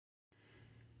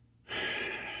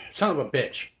Son of a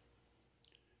bitch.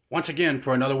 Once again,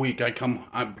 for another week, I've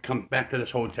come back to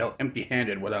this hotel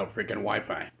empty-handed without freaking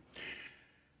Wi-Fi.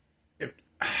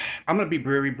 I'm going to be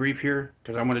very brief here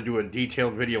because I'm going to do a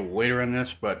detailed video later on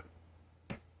this, but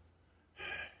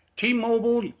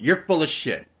T-Mobile, you're full of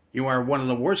shit. You are one of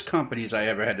the worst companies I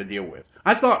ever had to deal with.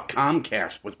 I thought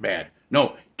Comcast was bad.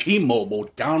 No, T-Mobile,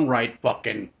 downright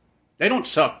fucking... They don't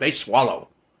suck, they swallow.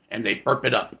 And they burp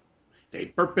it up. They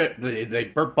burp it, they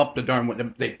burp up the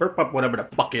darn... They burp up whatever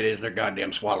the fuck it is they're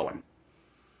goddamn swallowing.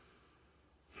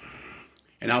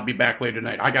 And I'll be back later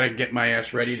tonight. I gotta get my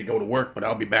ass ready to go to work, but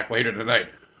I'll be back later tonight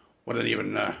with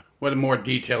a more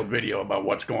detailed video about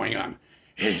what's going on.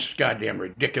 It is goddamn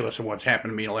ridiculous of what's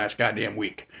happened to me the last goddamn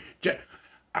week.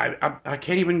 I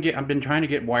can't even get... I've been trying to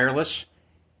get wireless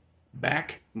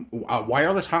back, a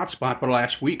wireless hotspot for the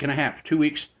last week and a half, 2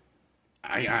 weeks.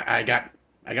 I got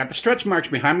the stretch marks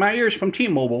behind my ears from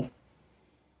T-Mobile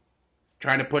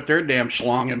trying to put their damn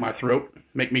schlong in my throat,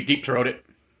 make me deep throat it.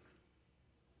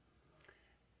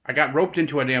 I got roped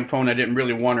into a damn phone I didn't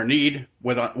really want or need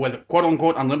with a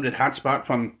quote-unquote unlimited hotspot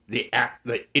from the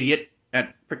idiot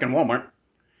at frickin' Walmart.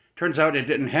 Turns out it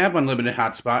didn't have unlimited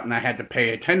hotspot, and I had to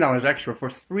pay $10 extra for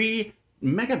 3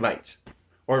 megabytes.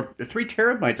 Or 3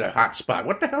 terabytes of hotspot.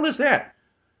 What the hell is that?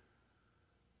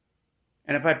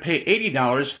 And if I pay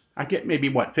 $80, I get maybe,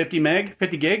 what, 50 meg?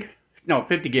 50 gig? No,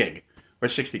 50 gig. Or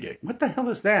 60 gig. What the hell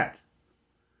is that?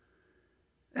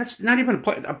 That's not even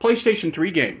a PlayStation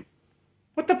 3 game.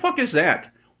 What the fuck is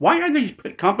that? Why are these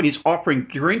companies offering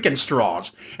drinking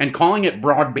straws and calling it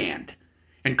broadband?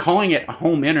 And calling it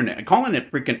home internet? And calling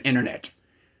it freaking internet?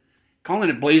 Calling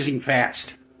it blazing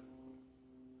fast?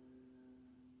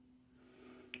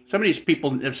 Some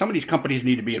of these companies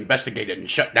need to be investigated and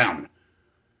shut down.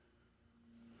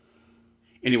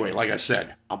 Anyway, like I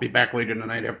said, I'll be back later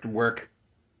tonight after work,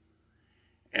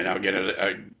 and I'll get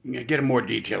a more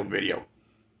detailed video.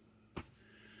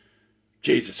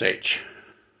 Jesus H.